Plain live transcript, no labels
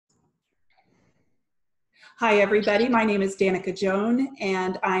Hi, everybody. My name is Danica Joan,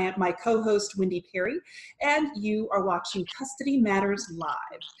 and I am my co-host, Wendy Perry, and you are watching Custody Matters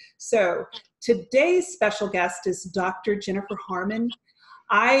Live. So today's special guest is Dr. Jennifer Harman.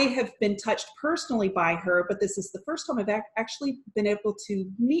 I have been touched personally by her, but this is the first time I've actually been able to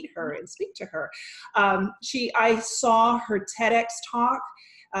meet her and speak to her. I saw her TEDx talk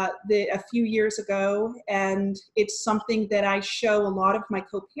a few years ago, and it's something that I show a lot of my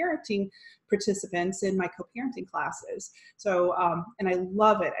co-parenting participants in my co-parenting classes. So, and I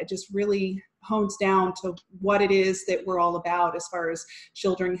love it. It just really hones down to what it is that we're all about as far as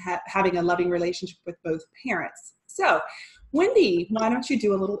children having a loving relationship with both parents. So, Wendy, why don't you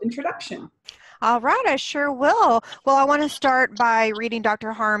do a little introduction? All right, I sure will. Well, I want to start by reading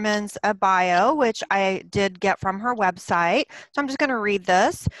Dr. Harman's bio, which I did get from her website. So I'm just going to read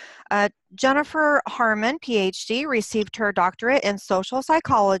this. Jennifer Harman, Ph.D., received her doctorate in social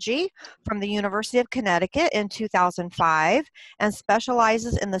psychology from the University of Connecticut in 2005 and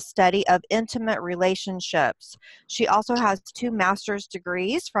specializes in the study of intimate relationships. She also has 2 master's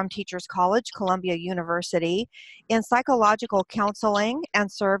degrees from Teachers College, Columbia University, in psychological counseling, and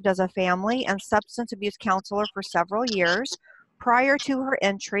served as a family and substance abuse counselor for several years prior to her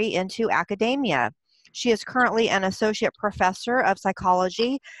entry into academia. She is currently an associate professor of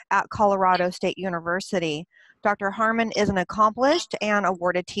psychology at Colorado State University. Dr. Harman is an accomplished and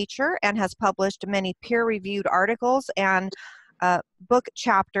awarded teacher and has published many peer-reviewed articles and book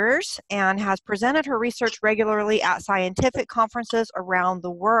chapters, and has presented her research regularly at scientific conferences around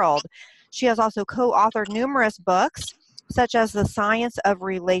the world. She has also co-authored numerous books, such as The Science of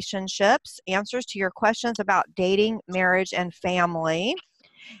Relationships, Answers to Your Questions About Dating, Marriage, and Family,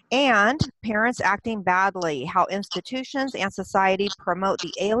 and Parents Acting Badly, How Institutions and Society Promote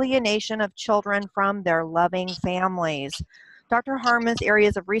the Alienation of Children from Their Loving Families. Dr. Harman's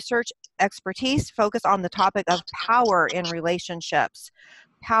areas of research expertise focus on the topic of power in relationships,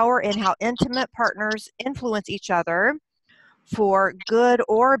 power in how intimate partners influence each other for good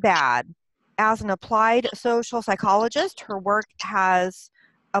or bad. As an applied social psychologist, her work has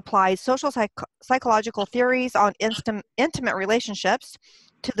applied social psychological theories on intimate relationships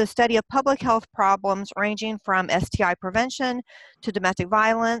to the study of public health problems ranging from STI prevention to domestic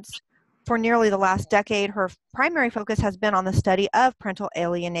violence. For nearly the last decade, her primary focus has been on the study of parental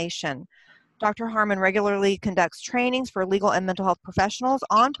alienation. Dr. Harman regularly conducts trainings for legal and mental health professionals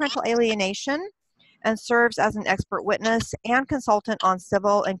on parental alienation and serves as an expert witness and consultant on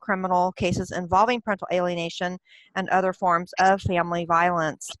civil and criminal cases involving parental alienation and other forms of family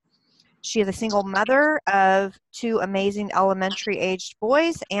violence. She is a single mother of 2 amazing elementary-aged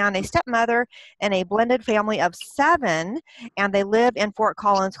boys and a stepmother in a blended family of 7, and they live in Fort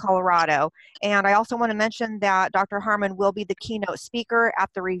Collins, Colorado. And I also want to mention that Dr. Harman will be the keynote speaker at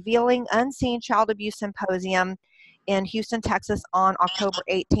the Revealing Unseen Child Abuse Symposium in Houston, Texas on October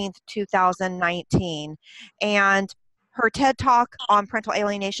 18th, 2019. And her TED Talk on parental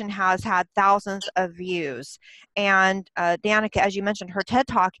alienation has had thousands of views. And Danica, as you mentioned, her TED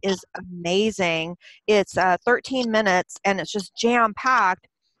Talk is amazing. It's 13 minutes, and it's just jam-packed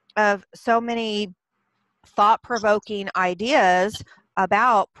of so many thought-provoking ideas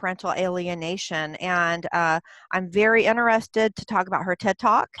about parental alienation. And I'm very interested to talk about her TED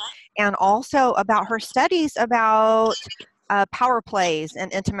Talk and also about her studies about power plays in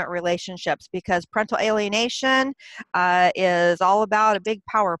intimate relationships, because parental alienation is all about a big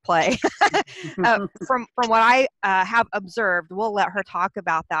power play. From what I have observed, we'll let her talk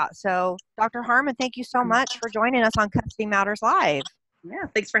about that. So, Dr. Harman, thank you so much for joining us on Custody Matters Live. Yeah,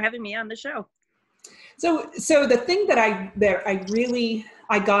 thanks for having me on the show. So the thing that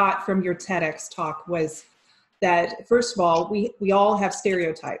I got from your TEDx talk was that, first of all, we all have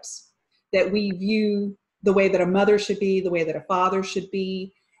stereotypes that we view the way that a mother should be, the way that a father should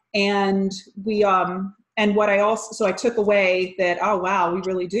be, and so I took away that, oh wow, we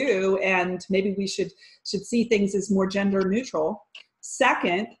really do, and maybe we should see things as more gender neutral.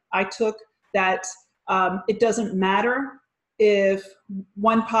 Second, I took that it doesn't matter if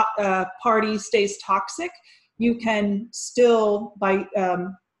one party stays toxic, you can still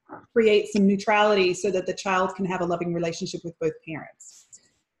create some neutrality so that the child can have a loving relationship with both parents.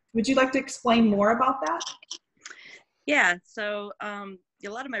 Would you like to explain more about that? Yeah, so a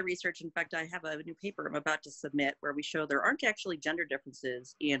lot of my research, in fact, I have a new paper I'm about to submit where we show there aren't actually gender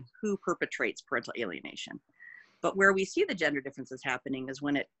differences in who perpetrates parental alienation. But where we see the gender differences happening is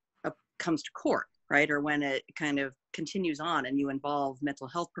when it comes to court, right? Or when it kind of continues on and you involve mental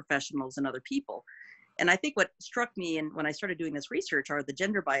health professionals and other people. And I think what struck me when I started doing this research are the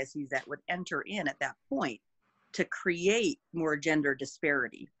gender biases that would enter in at that point to create more gender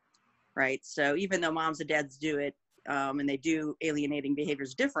disparity. right? So even though moms and dads do it, and they do alienating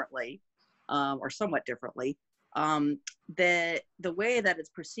behaviors differently, or somewhat differently, the way that it's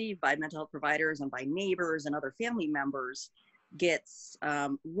perceived by mental health providers and by neighbors and other family members gets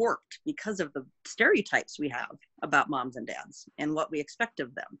warped because of the stereotypes we have about moms and dads and what we expect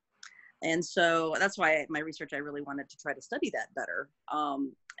of them. And so that's why my research, I really wanted to try to study that better.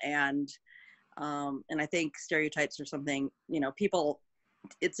 And I think stereotypes are something, people,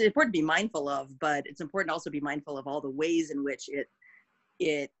 it's important to be mindful of, but it's important to also be mindful of all the ways in which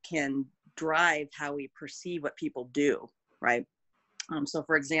it can drive how we perceive what people do, right? So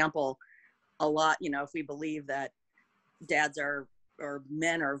for example, a lot, if we believe that dads or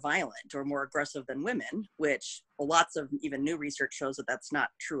men are violent or more aggressive than women, which lots of even new research shows that that's not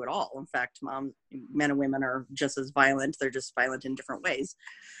true at all. In fact, men and women are just as violent. They're just violent in different ways.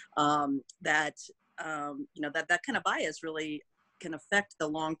 That kind of bias really can affect the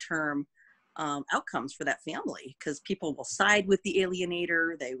long-term outcomes for that family, because people will side with the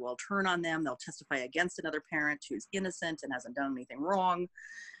alienator. They will turn on them. They'll testify against another parent who's innocent and hasn't done anything wrong.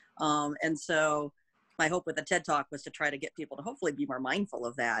 And so my hope with the TED Talk was to try to get people to hopefully be more mindful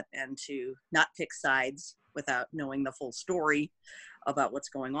of that and to not pick sides without knowing the full story about what's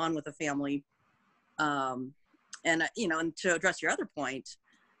going on with the family. And to address your other point,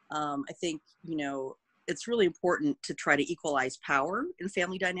 I think, it's really important to try to equalize power in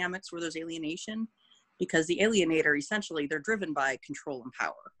family dynamics where there's alienation, because the alienator, essentially, they're driven by control and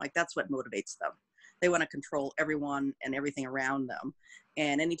power. Like, that's what motivates them. They want to control everyone and everything around them.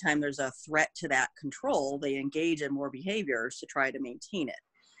 And anytime there's a threat to that control, they engage in more behaviors to try to maintain it.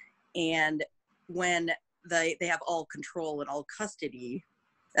 And when they have all control and all custody,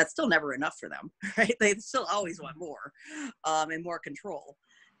 that's still never enough for them, right? They still always want more and more control.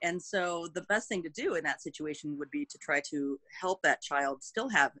 And so the best thing to do in that situation would be to try to help that child still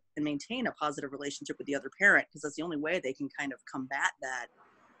have and maintain a positive relationship with the other parent, because that's the only way they can kind of combat that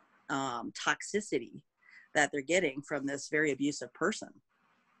toxicity that they're getting from this very abusive person.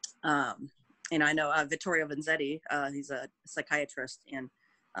 I know Vittorio Vanzetti, he's a psychiatrist in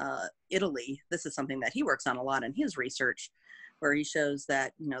Italy. This is something that he works on a lot in his research, where he shows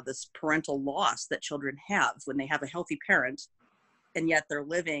that, this parental loss that children have when they have a healthy parent, and yet they're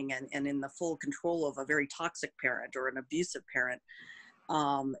living and in the full control of a very toxic parent or an abusive parent.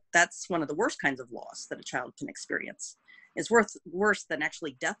 That's one of the worst kinds of loss that a child can experience. It's worse than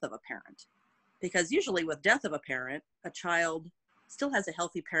actually death of a parent, because usually with death of a parent, a child still has a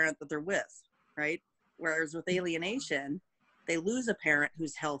healthy parent that they're with, right? Whereas with alienation, they lose a parent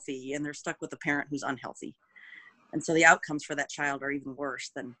who's healthy and they're stuck with a parent who's unhealthy. And so the outcomes for that child are even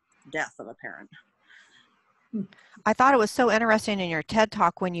worse than death of a parent. I thought it was so interesting in your TED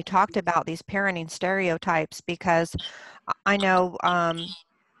Talk when you talked about these parenting stereotypes, because I know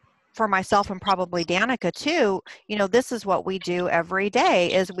for myself and probably Danica too, this is what we do every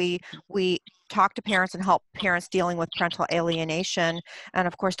day, is we talk to parents and help parents dealing with parental alienation. And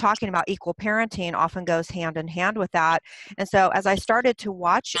of course, talking about equal parenting often goes hand in hand with that. And so as I started to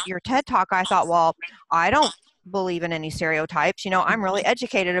watch your TED Talk, I thought, well, I don't believe in any stereotypes. I'm really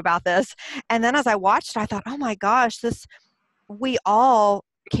educated about this. And then as I watched, I thought, oh my gosh, we all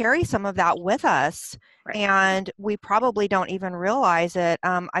carry some of that with us, Right. And we probably don't even realize it.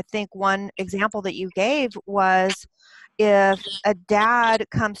 I think one example that you gave was, if a dad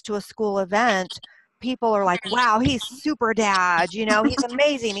comes to a school event, people are like, wow, he's super dad, he's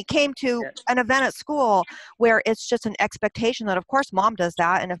amazing. He came to an event at school, where it's just an expectation that, of course, mom does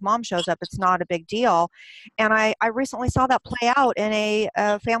that. And if mom shows up, it's not a big deal. And I recently saw that play out in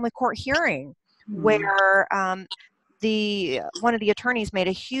a family court hearing, where one of the attorneys made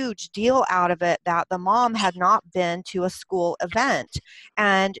a huge deal out of it that the mom had not been to a school event,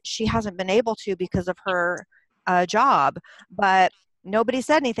 and she hasn't been able to because of her job. But nobody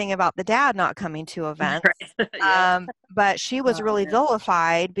said anything about the dad not coming to events. Right. Yeah. But she was really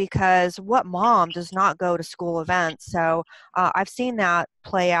vilified, because what mom does not go to school events? So I've seen that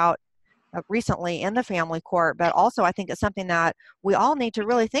play out recently in the family court, but also I think it's something that we all need to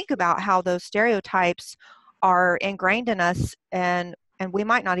really think about, how those stereotypes are ingrained in us, and we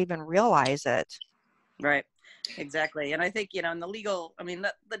might not even realize it. Right. Exactly. And I think, in the legal,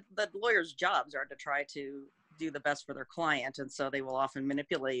 the lawyers' jobs are to try to do the best for their client. And so they will often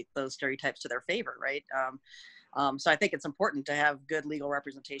manipulate those stereotypes to their favor. Right. So I think it's important to have good legal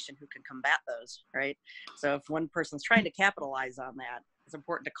representation who can combat those. Right. So if one person's trying to capitalize on that, it's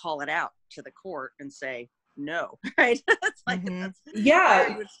important to call it out to the court and say, no, right? It's like, that's, why are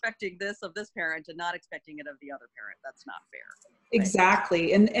Yeah, you expecting this of this parent and not expecting it of the other parent? That's not fair.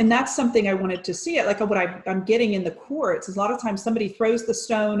 exactly. And that's something I wanted to see it. Like what I'm getting in the courts is a lot of times somebody throws the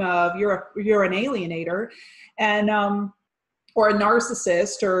stone of you're an alienator, and or a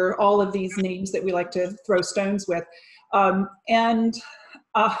narcissist, or all of these names that we like to throw stones with. And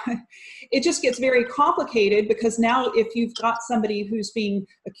uh, it just gets very complicated, because now if you've got somebody who's being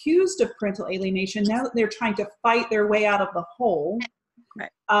accused of parental alienation, now they're trying to fight their way out of the hole. Right.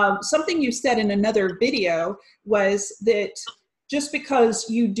 Something you said in another video was that just because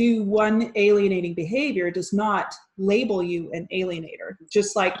you do one alienating behavior does not label you an alienator.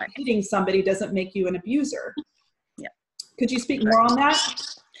 Just like Right. hitting somebody doesn't make you an abuser. Yeah. Could you speak more on that?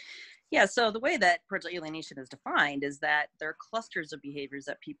 Yeah, so the way that parental alienation is defined is that there are clusters of behaviors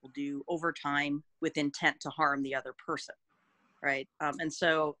that people do over time with intent to harm the other person, right? And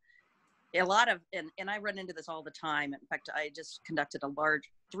so a lot of, and I run into this all the time. In fact, I just conducted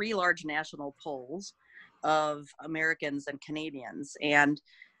three large national polls of Americans and Canadians. And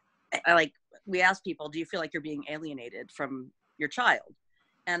we asked people, do you feel like you're being alienated from your child?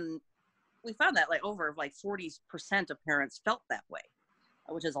 And we found that over 40% of parents felt that way,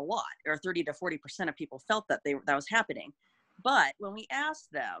 which is a lot, or 30 to 40% of people felt that that was happening. But when we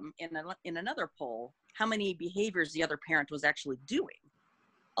asked them in another poll how many behaviors the other parent was actually doing,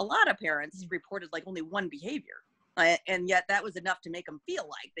 a lot of parents reported only one behavior, and yet that was enough to make them feel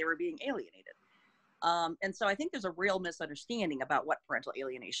like they were being alienated. And so I think there's a real misunderstanding about what parental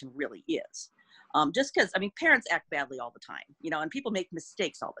alienation really is. Just because, parents act badly all the time, and people make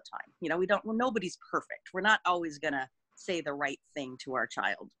mistakes all the time. Nobody's perfect. We're not always going to say the right thing to our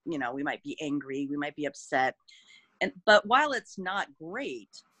child. We might be angry, we might be upset. But while it's not great,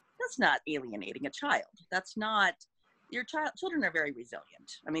 that's not alienating a child. That's not, children are very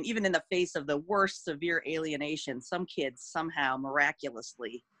resilient. Even in the face of the worst severe alienation, some kids somehow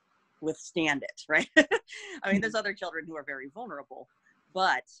miraculously withstand it, right? There's other children who are very vulnerable,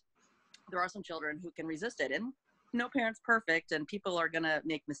 but there are some children who can resist it, and no parent's perfect, and people are gonna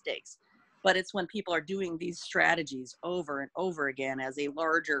make mistakes. But it's when people are doing these strategies over and over again as a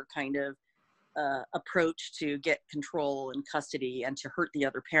larger kind of approach to get control and custody and to hurt the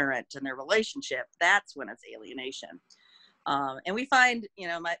other parent and their relationship, that's when it's alienation. And we find,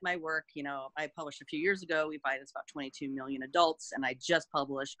 my work, I published a few years ago, we find it's about 22 million adults, and I just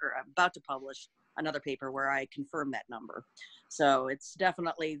published, or I'm about to publish, another paper where I confirm that number. So it's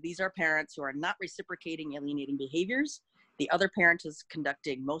definitely, these are parents who are not reciprocating alienating behaviors. The other parent is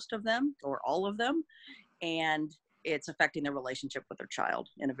conducting most of them or all of them, and it's affecting their relationship with their child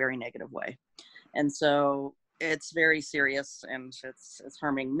in a very negative way. And so it's very serious, and it's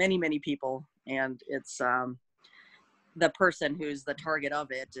harming many, many people. And it's the person who's the target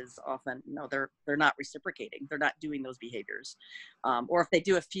of it is often, they're not reciprocating. They're not doing those behaviors. Or if they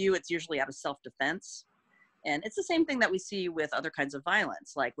do a few, it's usually out of self-defense. And it's the same thing that we see with other kinds of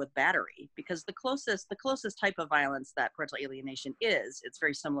violence, like with battery, because the closest type of violence that parental alienation is, it's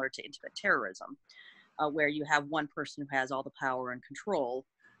very similar to intimate terrorism, where you have one person who has all the power and control,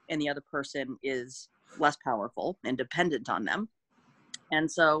 and the other person is less powerful and dependent on them. And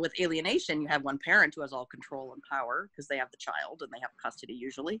so with alienation, you have one parent who has all control and power because they have the child and they have custody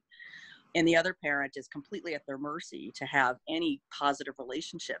usually. And the other parent is completely at their mercy to have any positive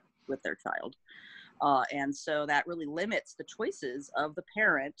relationship with their child. And so that really limits the choices of the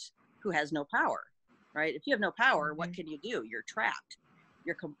parent who has no power, right? If you have no power, what can you do? You're trapped.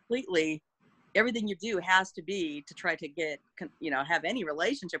 You're completely, everything you do has to be to try to get, have any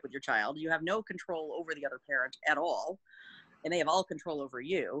relationship with your child. You have no control over the other parent at all, and they have all control over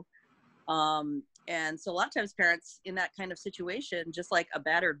you. And so a lot of times parents in that kind of situation, just like a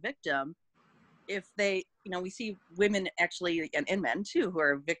battered victim, if they, we see women actually, and men too, who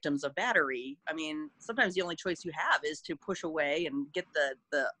are victims of battery. Sometimes the only choice you have is to push away and get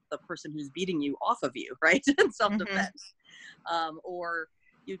the person who's beating you off of you, right? In self-defense. Or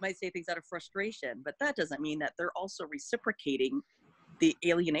you might say things out of frustration, but that doesn't mean that they're also reciprocating the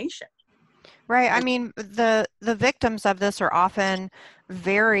alienation. Right. The victims of this are often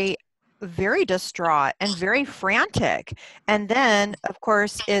very, very distraught and very frantic. And then, of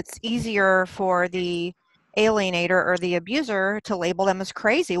course, it's easier for the alienator or the abuser to label them as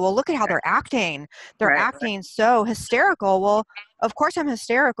crazy. Well, look at how they're acting. They're acting so hysterical. Well, of course I'm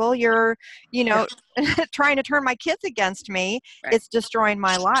hysterical. You're, trying to turn my kids against me. It's destroying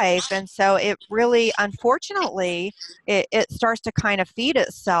my life. And so it really, unfortunately, it starts to kind of feed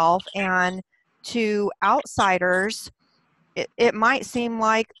itself. And to outsiders, it might seem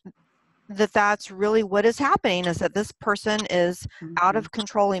like that's really what is happening, is that this person is out of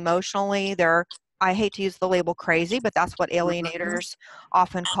control emotionally. They're I hate to use the label crazy, but that's what alienators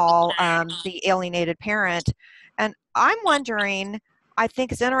often call the alienated parent. And I'm wondering, I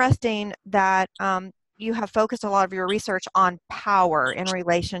think it's interesting that you have focused a lot of your research on power in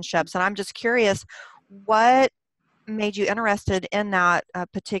relationships. And I'm just curious, what made you interested in that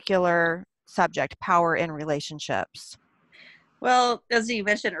particular subject, power in relationships? Well, as you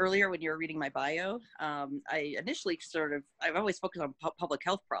mentioned earlier when you were reading my bio, I initially I've always focused on public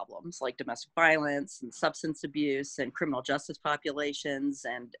health problems like domestic violence and substance abuse and criminal justice populations.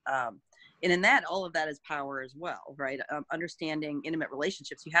 And in that, all of that is power as well, right? Understanding intimate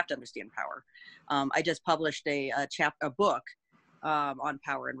relationships, you have to understand power. I just published a book on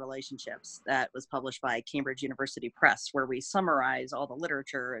power in relationships that was published by Cambridge University Press, where we summarize all the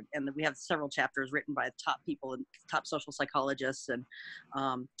literature, and we have several chapters written by top people and top social psychologists and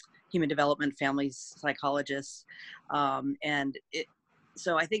human development, family psychologists.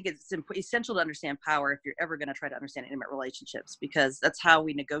 So I think it's essential to understand power if you're ever going to try to understand intimate relationships, because that's how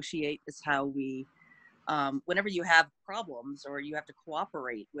we negotiate. It's how we, whenever you have problems or you have to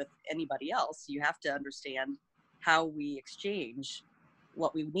cooperate with anybody else, you have to understand how we exchange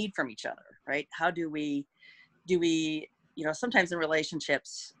what we need from each other, right? How do we, sometimes in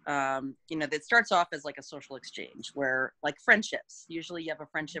relationships, that starts off as like a social exchange where, like friendships, usually you have a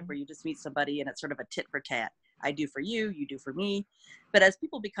friendship where you just meet somebody and it's sort of a tit for tat. I do for you, you do for me. But as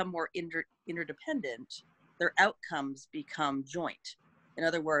people become more interdependent, their outcomes become joint. In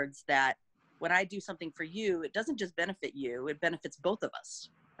other words, that when I do something for you, it doesn't just benefit you, it benefits both of us.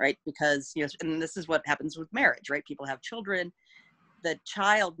 Right? Because, and this is what happens with marriage, right? People have children. The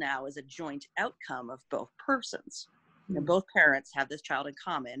child now is a joint outcome of both persons. Both parents have this child in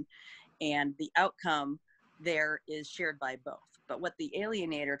common, and the outcome there is shared by both. But what the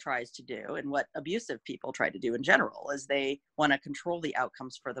alienator tries to do, and what abusive people try to do in general, is they want to control the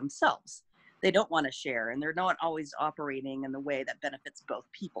outcomes for themselves. They don't want to share, and they're not always operating in the way that benefits both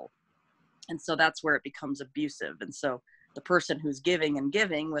people. And so that's where it becomes abusive. And so the person who's giving and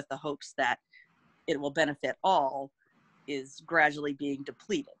giving with the hopes that it will benefit all is gradually being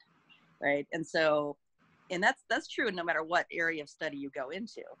depleted, right? And so, and that's true no matter what area of study you go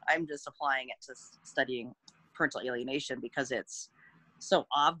into. I'm just applying it to studying parental alienation because it's so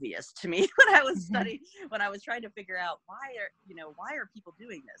obvious to me when I was studying, when I was trying to figure out why are people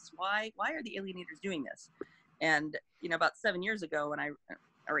doing this? Why are the alienators doing this? And, about 7 years ago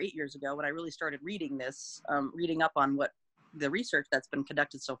or 8 years ago, when I really started reading this, reading up on what the research that's been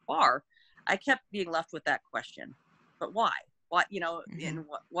conducted so far, I kept being left with that question. But why? Why, and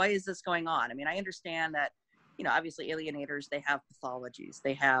why is this going on? I mean, I understand that, obviously alienators, they have pathologies.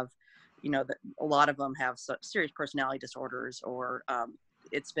 They have, a lot of them have serious personality disorders, or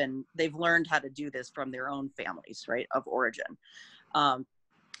they've learned how to do this from their own families, right, of origin.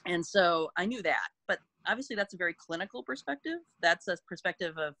 And so I knew that, but obviously that's a very clinical perspective. That's a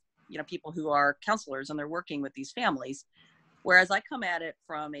perspective of, people who are counselors and they're working with these families. Whereas I come at it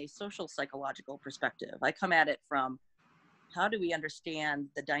from a social psychological perspective. I come at it from, how do we understand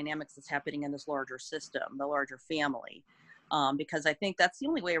the dynamics that's happening in this larger system, the larger family? Because I think that's the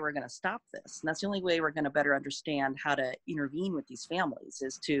only way we're going to stop this. And that's the only way we're going to better understand how to intervene with these families,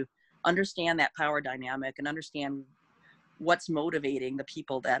 is to understand that power dynamic and understand what's motivating the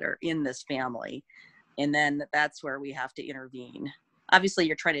people that are in this family. And then that's where we have to intervene.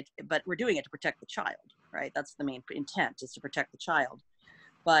 Obviously but we're doing it to protect the child, right? That's the main intent, is to protect the child.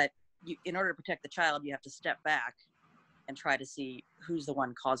 But in order to protect the child, you have to step back and try to see who's the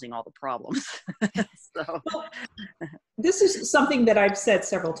one causing all the problems. So. This is something that I've said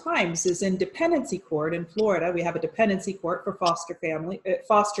several times, is in dependency court in Florida, we have a dependency court for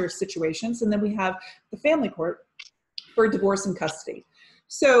foster situations, and then we have the family court for divorce and custody.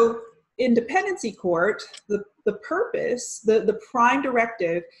 So in dependency court, the purpose, the prime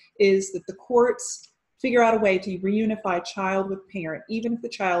directive is that the courts figure out a way to reunify child with parent, even if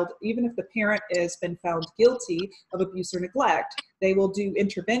the parent has been found guilty of abuse or neglect. They will do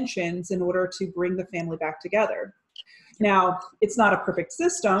interventions in order to bring the family back together. Now, it's not a perfect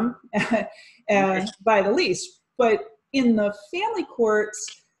system by the least, but in the family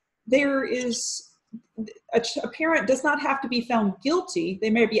courts, there is a parent does not have to be found guilty.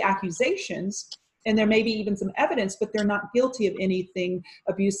 There may be accusations and there may be even some evidence, but they're not guilty of anything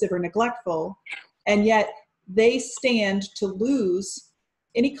abusive or neglectful. And yet they stand to lose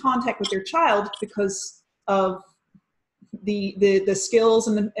any contact with their child because of the skills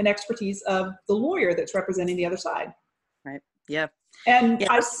and expertise of the lawyer that's representing the other side. Right. Yeah. And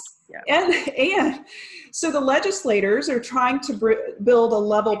yeah. And so the legislators are trying to build a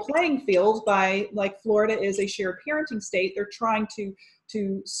level playing field by, like Florida is a shared parenting state, they're trying to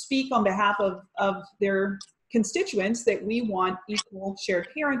to speak on behalf of their constituents that we want equal shared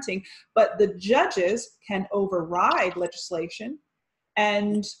parenting, but the judges can override legislation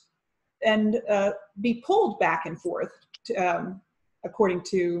and be pulled back and forth according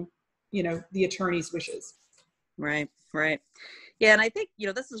to, the attorney's wishes. Right. Yeah, and I think,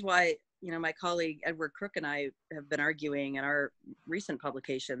 this is why, my colleague Edward Crook and I have been arguing in our recent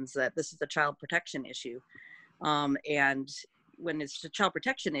publications that this is a child protection issue. And when it's a child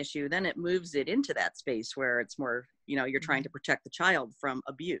protection issue, then it moves it into that space where it's more, you're trying to protect the child from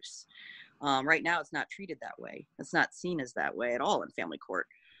abuse. Right now, it's not treated that way. It's not seen as that way at all in family court.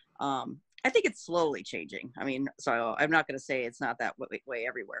 I think it's slowly changing. I mean, so I'm not going to say it's not that way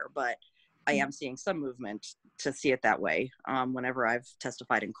everywhere, but I am seeing some movement to see it that way whenever I've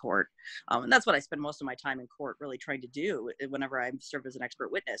testified in court. And that's what I spend most of my time in court really trying to do whenever I serve as an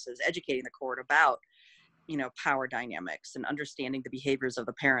expert witness, is educating the court about, power dynamics and understanding the behaviors of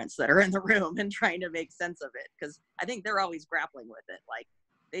the parents that are in the room and trying to make sense of it. Because I think they're always grappling with it. Like,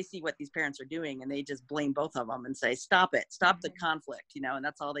 they see what these parents are doing and they just blame both of them and say, stop it, stop the conflict, and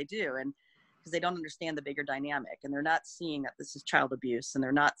that's all they do. And because they don't understand the bigger dynamic, and they're not seeing that this is child abuse, and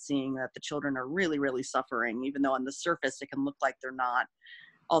they're not seeing that the children are really, really suffering, even though on the surface it can look like they're not.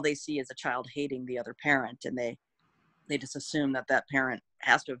 All they see is a child hating the other parent, and they just assume that parent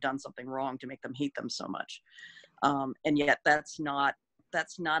has to have done something wrong to make them hate them so much. And yet that's not a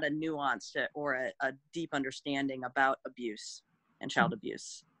nuanced or a deep understanding about abuse and child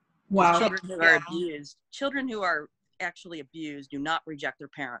abuse. Wow. Children who are actually abused do not reject their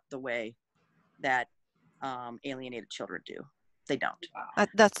parent the way that alienated children do. They don't.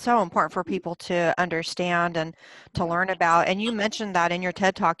 That's so important for people to understand and to learn about. And you mentioned that in your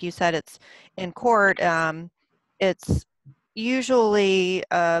TED Talk. You said it's in court. It's usually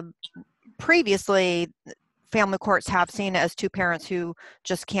previously family courts have seen it as two parents who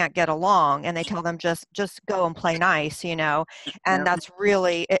just can't get along, and they tell them just go and play nice, and that's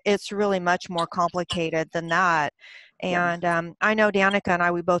really, it's really much more complicated than that. And I know Danica and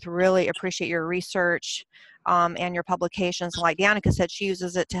I, we both really appreciate your research and your publications. Like Danica said, she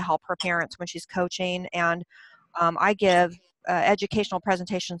uses it to help her parents when she's coaching, and I give educational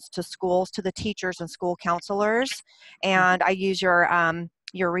presentations to schools, to the teachers and school counselors, and I use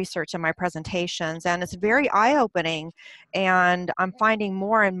your research in my presentations, and it's very eye-opening. And I'm finding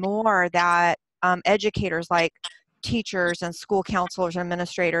more and more that educators, like teachers and school counselors and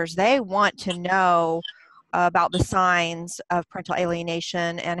administrators, they want to know about the signs of parental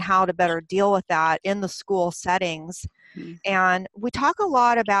alienation and how to better deal with that in the school settings. And we talk a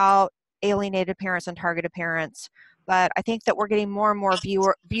lot about alienated parents and targeted parents, but I think that we're getting more and more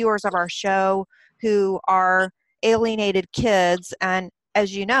viewers of our show who are alienated kids. And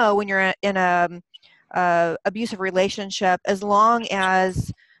as you know, when you're in a abusive relationship, as long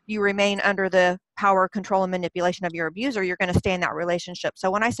as you remain under the power, control, and manipulation of your abuser, you're going to stay in that relationship.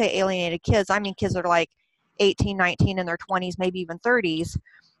 So when I say alienated kids, I mean kids that are like 18, 19, in their 20s, maybe even 30s.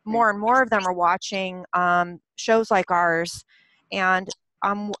 More and more of them are watching shows like ours. And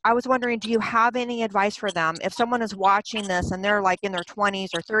I was wondering, do you have any advice for them? If someone is watching this and they're like in their 20s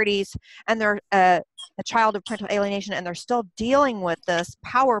or 30s, and they're a child of parental alienation, and they're still dealing with this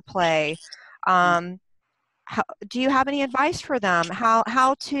power play, do you have any advice for them?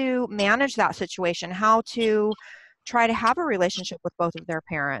 How to manage that situation? How to try to have a relationship with both of their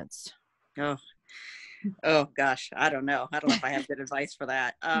parents? Oh gosh, I don't know. I don't know if I have good advice for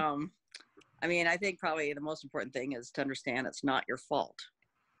that. I mean, I think probably the most important thing is to understand it's not your fault.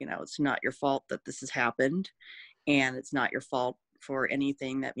 It's not your fault that this has happened, and it's not your fault for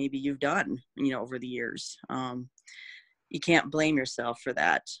anything that maybe you've done, over the years. You can't blame yourself for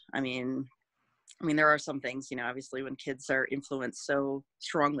that. I mean, there are some things, obviously when kids are influenced so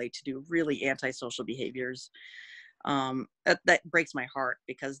strongly to do really antisocial behaviors, that breaks my heart,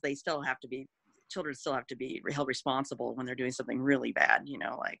 because children still have to be held responsible when they're doing something really bad.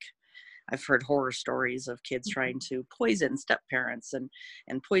 Like I've heard horror stories of kids trying to poison step-parents and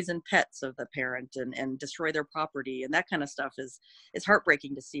poison pets of the parent and destroy their property, and that kind of stuff is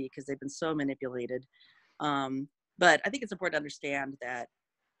heartbreaking to see, because they've been so manipulated. But I think it's important to understand that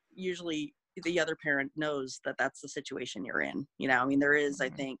usually the other parent knows that that's the situation you're in. There is, I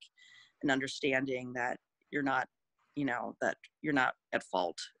think, an understanding that you're not at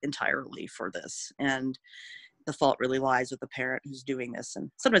fault entirely for this, and the fault really lies with the parent who's doing this.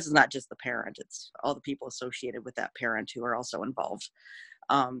 And sometimes it's not just the parent, it's all the people associated with that parent who are also involved.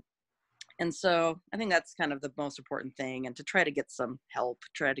 And so I think that's kind of the most important thing, and to try to get some help,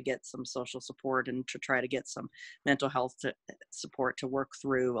 try to get some social support, and to try to get some mental health support to work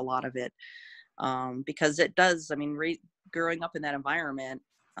through a lot of it. because it does, I mean, growing up in that environment,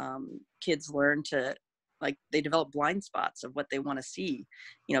 kids learn to, like, they develop blind spots of what they want to see.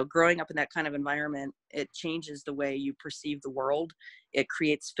 You know, growing up in that kind of environment, it changes the way you perceive the world. It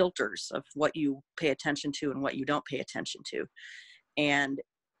creates filters of what you pay attention to and what you don't pay attention to. And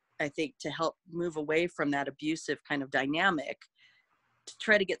I think to help move away from that abusive kind of dynamic, to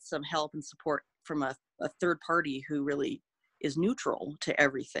try to get some help and support from a third party who really is neutral to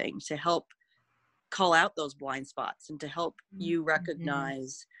everything, to help call out those blind spots and to help you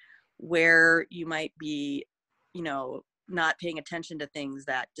recognize where you might be, you know, not paying attention to things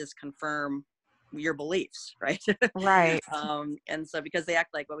that just confirm your beliefs, right? Right. And so because they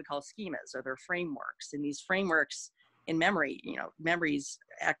act like what we call schemas, or their frameworks, and these frameworks in memory, you know, memories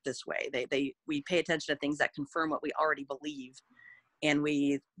act this way. We pay attention to things that confirm what we already believe, and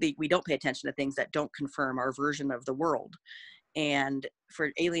we don't pay attention to things that don't confirm our version of the world. And for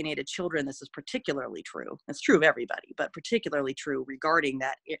alienated children, this is particularly true. It's true of everybody, but particularly true regarding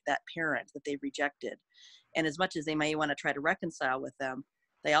that parent that they rejected. And as much as they may want to try to reconcile with them,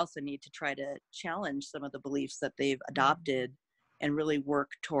 they also need to try to challenge some of the beliefs that they've adopted and really work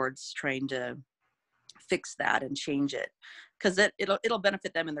towards trying to fix that and change it, because it'll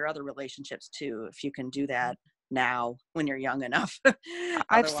benefit them in their other relationships too, if you can do that now when you're young enough.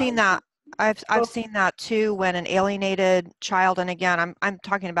 I've seen that. I've seen that too, when an alienated child, and again, I'm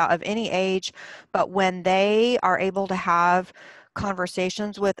talking about of any age, but when they are able to have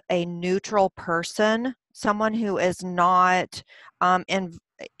conversations with a neutral person, someone who is not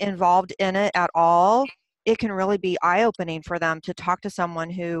involved in it at all, it can really be eye-opening for them to talk to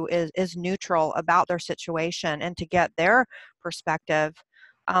someone who is neutral about their situation and to get their perspective.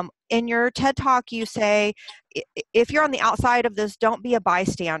 In your TED Talk, you say, if you're on the outside of this, don't be a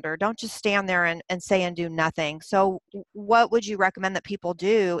bystander. Don't just stand there and say and do nothing. So what would you recommend that people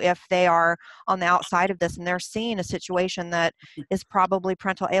do if they are on the outside of this and they're seeing a situation that is probably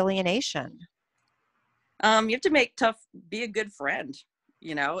parental alienation? You have to be a good friend.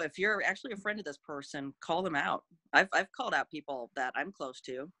 You know, if you're actually a friend of this person, call them out. I've called out people that I'm close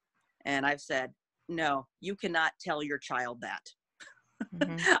to, and I've said, no, you cannot tell your child that.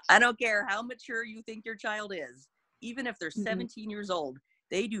 I don't care how mature you think your child is. Even if they're 17 years old,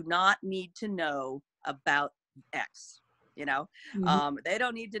 they do not need to know about X. You know, they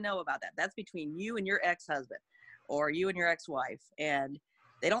don't need to know about that. That's between you and your ex-husband, or you and your ex-wife. And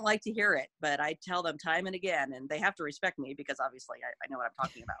they don't like to hear it, but I tell them time and again, and they have to respect me because obviously I know what I'm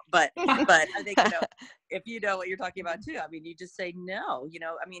talking about. But I think, you know, if you know what you're talking about too, I mean, you just say no. You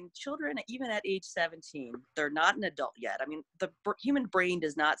know, I mean, children, even at age 17, they're not an adult yet. I mean, the human brain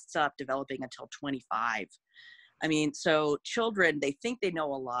does not stop developing until 25. I mean, so children, they think they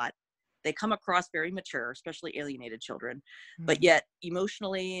know a lot. They come across very mature, especially alienated children, but yet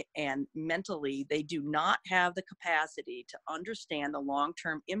emotionally and mentally, they do not have the capacity to understand the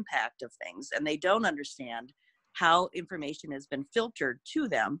long-term impact of things. And they don't understand how information has been filtered to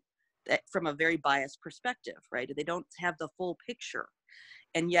them from a very biased perspective, right? They don't have the full picture.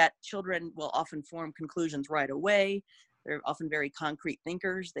 And yet children will often form conclusions right away. They're often very concrete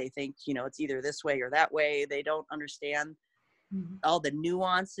thinkers. They think, you know, it's either this way or that way. They don't understand all the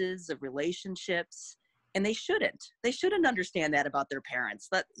nuances of relationships, and they shouldn't understand that about their parents.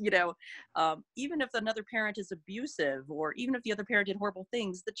 That, you know, even if another parent is abusive, or even if the other parent did horrible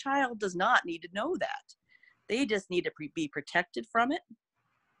things, the child does not need to know that. They just need to be protected from it,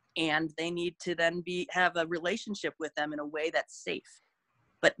 and they need to then have a relationship with them in a way that's safe,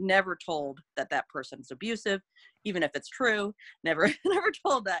 but never told that that person's abusive, even if it's true. Never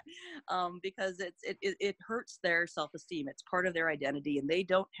told that, because it hurts their self-esteem. It's part of their identity, and they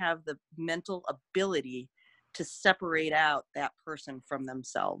don't have the mental ability to separate out that person from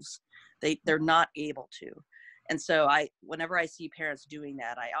themselves. They're not able to. And so whenever I see parents doing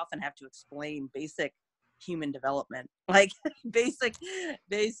that, I often have to explain basic human development, like basic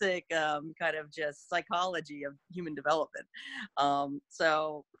kind of just psychology of human development.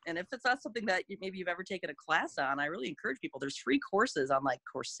 So, and if it's not something that maybe you've ever taken a class on, I really encourage people. There's free courses on like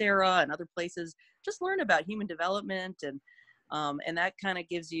Coursera and other places. Just learn about human development, and that kind of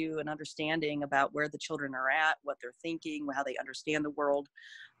gives you an understanding about where the children are at, what they're thinking, how they understand the world.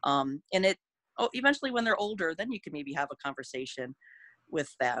 And eventually when they're older, then you can maybe have a conversation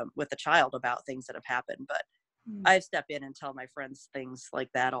with the child about things that have happened. But I step in and tell my friends things like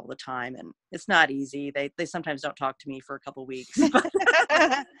that all the time, and it's not easy. They sometimes don't talk to me for a couple weeks,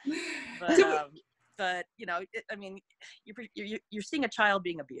 but you know, I mean, you're seeing a child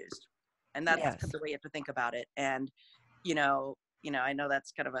being abused, and that's Yes. the way you have to think about it. And you know, I know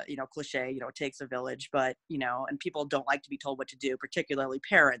that's kind of a, cliche, it takes a village, but, and people don't like to be told what to do, particularly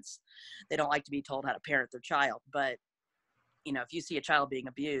parents. They don't like to be told how to parent their child. But, if you see a child being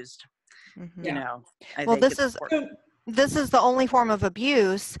abused, I Well, think it's important. This is the only form of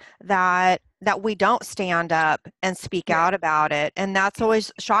abuse that we don't stand up and speak out about it. And that's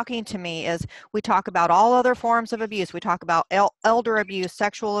always shocking to me. Is we talk about all other forms of abuse. We talk about elder abuse,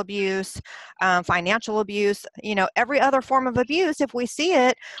 sexual abuse, financial abuse, every other form of abuse. If we see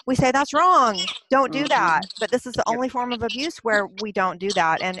it, we say that's wrong. Don't do that. But this is the only form of abuse where we don't do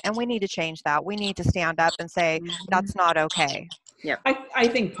that. And we need to change that. We need to stand up and say that's not okay. Yeah, I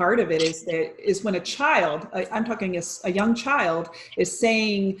think part of it is when a child, I'm talking a young child, is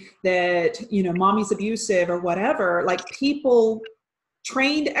saying that, mommy's abusive or whatever, like people,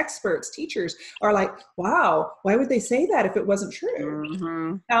 trained experts, teachers are like, wow, why would they say that if it wasn't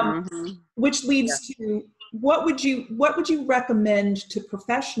true? Which leads to, what would you recommend to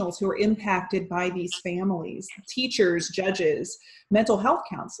professionals who are impacted by these families, teachers, judges, mental health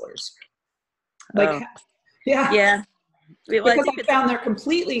counselors? Like, yeah. Well, because I found they're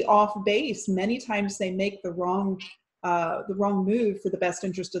completely off base. Many times they make the wrong move for the best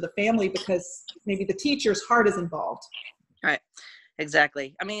interest of the family because maybe the teacher's heart is involved. Right.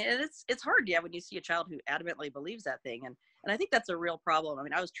 Exactly. I mean, it's hard, when you see a child who adamantly believes that thing. And I think that's a real problem. I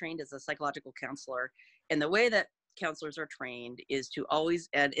mean, I was trained as a psychological counselor, and the way that counselors are trained is to always,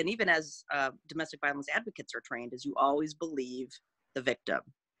 and even as domestic violence advocates are trained, is you always believe the victim.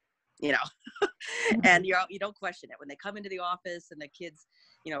 And you don't question it when they come into the office and the kids,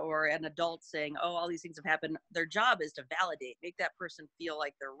 or an adult saying, oh, all these things have happened. Their job is to validate, make that person feel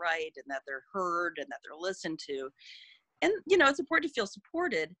like they're right and that they're heard and that they're listened to. And, it's important to feel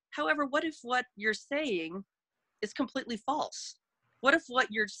supported. However, what if what you're saying is completely false? What if what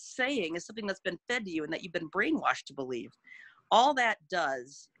you're saying is something that's been fed to you and that you've been brainwashed to believe? All that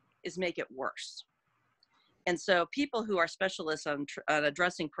does is make it worse. And so people who are specialists on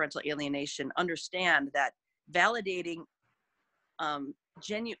addressing parental alienation understand that validating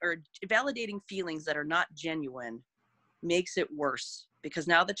validating feelings that are not genuine makes it worse, because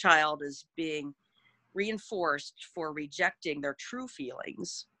now the child is being reinforced for rejecting their true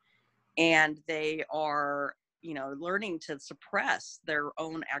feelings, and they are learning to suppress their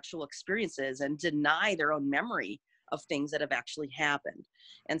own actual experiences and deny their own memory of things that have actually happened.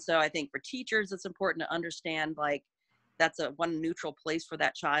 And so I think for teachers, it's important to understand, like, that's one neutral place for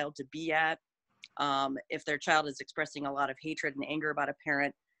that child to be at. If their child is expressing a lot of hatred and anger about a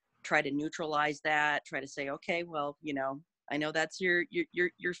parent, try to neutralize that. Try to say, okay, well, I know that's your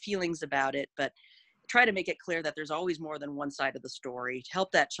feelings about it, but try to make it clear that there's always more than one side of the story, to help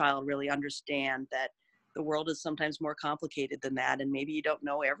that child really understand that the world is sometimes more complicated than that, and maybe you don't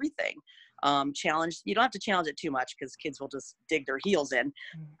know everything. You don't have to challenge it too much, because kids will just dig their heels in,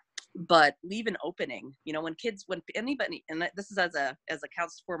 but leave an opening. When anybody, and this is as a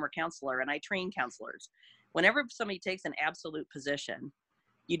former counselor, and I train counselors, whenever somebody takes an absolute position,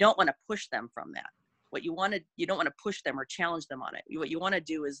 you don't want to push them from that. You don't want to push them or challenge them on it. What you want to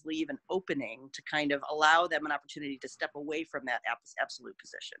do is leave an opening to kind of allow them an opportunity to step away from that absolute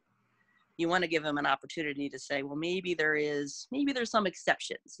position. You want to give them an opportunity to say, well, maybe there's some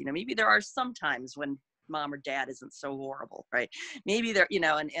exceptions. Maybe there are some times when mom or dad isn't so horrible, right? Maybe there,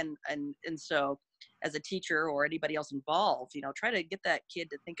 and so as a teacher or anybody else involved, try to get that kid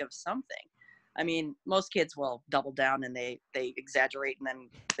to think of something. I mean, most kids will double down and they exaggerate and then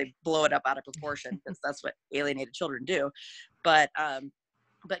they blow it up out of proportion, because that's what alienated children do. But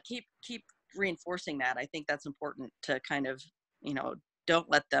keep reinforcing that. I think that's important to kind of,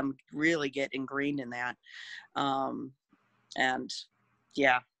 don't let them really get ingrained in that. And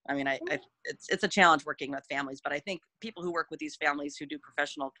yeah, I mean, it's a challenge working with families, but I think people who work with these families, who do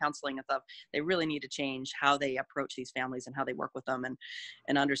professional counseling and stuff, they really need to change how they approach these families and how they work with them,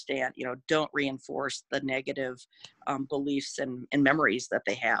 and understand, don't reinforce the negative beliefs and memories that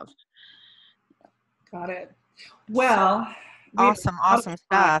they have. Got it. Well, awesome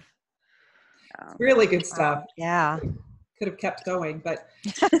stuff. Really good stuff. Yeah. Could have kept going, but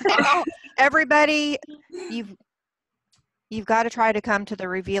everybody, you've got to try to come to the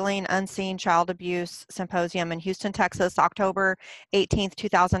Revealing Unseen Child Abuse Symposium in Houston, Texas, October 18th,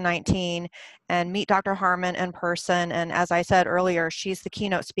 2019, and meet Dr. Harman in person. And as I said earlier, she's the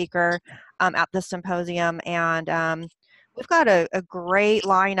keynote speaker at the symposium. And we've got a great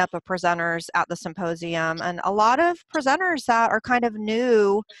lineup of presenters at the symposium, and a lot of presenters that are kind of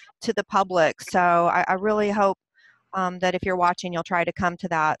new to the public. So I really hope that if you're watching, you'll try to come to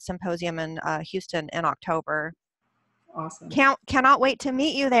that symposium in Houston in October. Awesome. Cannot wait to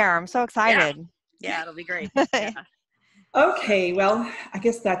meet you there. I'm so excited. Yeah, it'll be great. Okay, well, I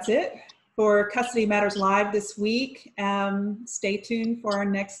guess that's it for Custody Matters Live this week. Stay tuned for our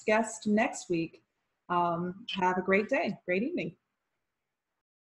next guest next week. Have a great day, great evening.